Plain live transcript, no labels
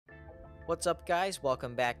What's up guys,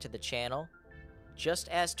 welcome back to the channel. Just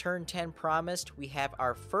as Turn 10 promised, we have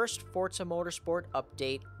our first Forza Motorsport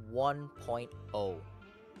update 1.0.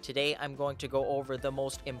 Today I'm going to go over the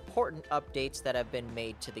most important updates that have been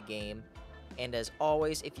made to the game, and as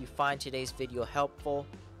always, if you find today's video helpful,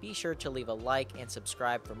 be sure to leave a like and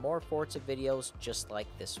subscribe for more Forza videos just like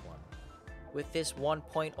this one. With this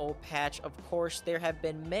 1.0 patch, of course, there have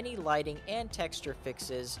been many lighting and texture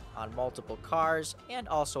fixes on multiple cars and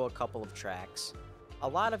also a couple of tracks. A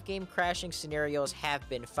lot of game crashing scenarios have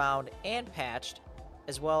been found and patched,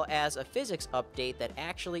 as well as a physics update that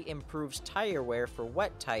actually improves tire wear for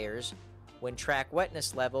wet tires when track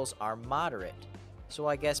wetness levels are moderate. So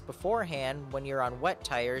I guess beforehand, when you're on wet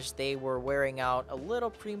tires, they were wearing out a little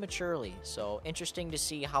prematurely, so interesting to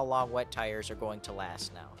see how long wet tires are going to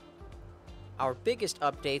last now. Our biggest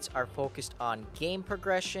updates are focused on game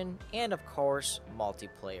progression and of course,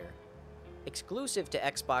 multiplayer. Exclusive to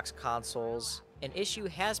Xbox consoles, an issue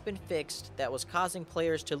has been fixed that was causing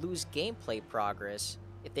players to lose gameplay progress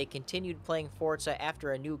if they continued playing Forza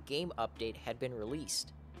after a new game update had been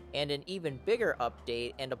released. And an even bigger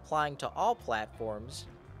update, and applying to all platforms,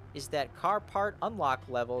 is that car part unlock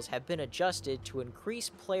levels have been adjusted to increase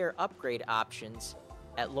player upgrade options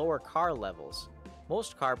at lower car levels.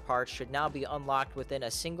 Most car parts should now be unlocked within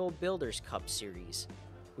a single Builders Cup series,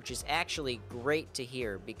 which is actually great to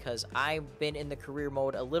hear because I've been in the career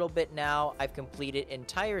mode a little bit now. I've completed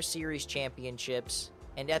entire series championships,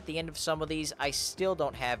 and at the end of some of these, I still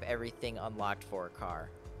don't have everything unlocked for a car.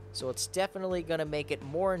 So it's definitely going to make it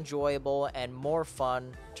more enjoyable and more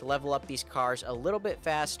fun to level up these cars a little bit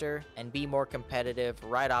faster and be more competitive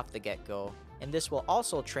right off the get-go. And this will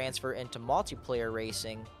also transfer into multiplayer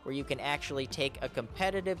racing, where you can actually take a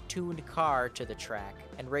competitive tuned car to the track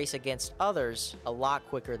and race against others a lot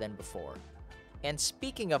quicker than before. And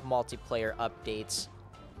speaking of multiplayer updates,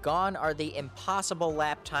 gone are the impossible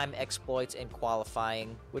lap time exploits in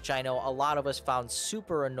qualifying, which I know a lot of us found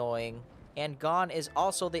super annoying. And gone is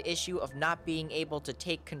also the issue of not being able to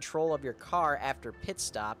take control of your car after pit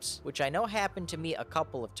stops, which I know happened to me a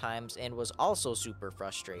couple of times and was also super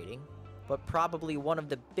frustrating. But probably one of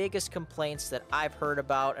the biggest complaints that I've heard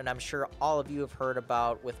about, and I'm sure all of you have heard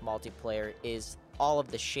about with multiplayer, is all of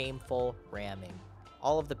the shameful ramming.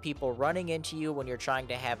 All of the people running into you when you're trying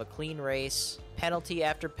to have a clean race, penalty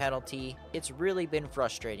after penalty. It's really been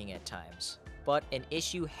frustrating at times. But an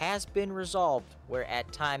issue has been resolved where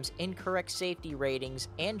at times incorrect safety ratings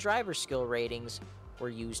and driver skill ratings were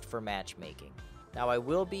used for matchmaking. Now I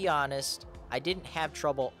will be honest, I didn't have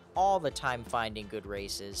trouble all the time finding good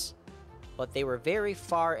races, but they were very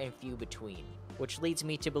far and few between, which leads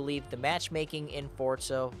me to believe the matchmaking in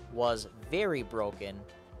Forza was very broken,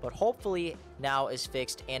 but hopefully now is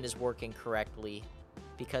fixed and is working correctly,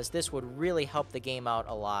 because this would really help the game out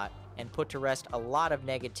a lot and put to rest a lot of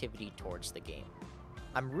negativity towards the game.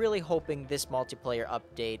 I'm really hoping this multiplayer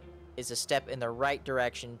update is a step in the right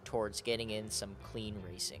direction towards getting in some clean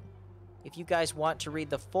racing. If you guys want to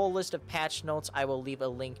read the full list of patch notes, I will leave a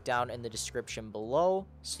link down in the description below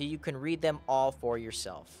so you can read them all for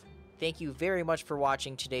yourself. Thank you very much for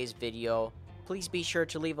watching today's video. Please be sure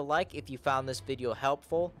to leave a like if you found this video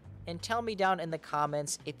helpful, and tell me down in the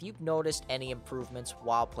comments if you've noticed any improvements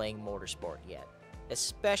while playing Motorsport yet,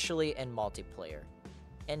 especially in multiplayer.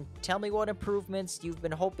 And tell me what improvements you've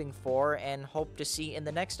been hoping for and hope to see in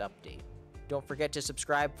the next update. Don't forget to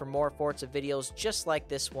subscribe for more Forza videos just like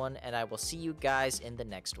this one, and I will see you guys in the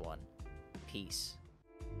next one. Peace.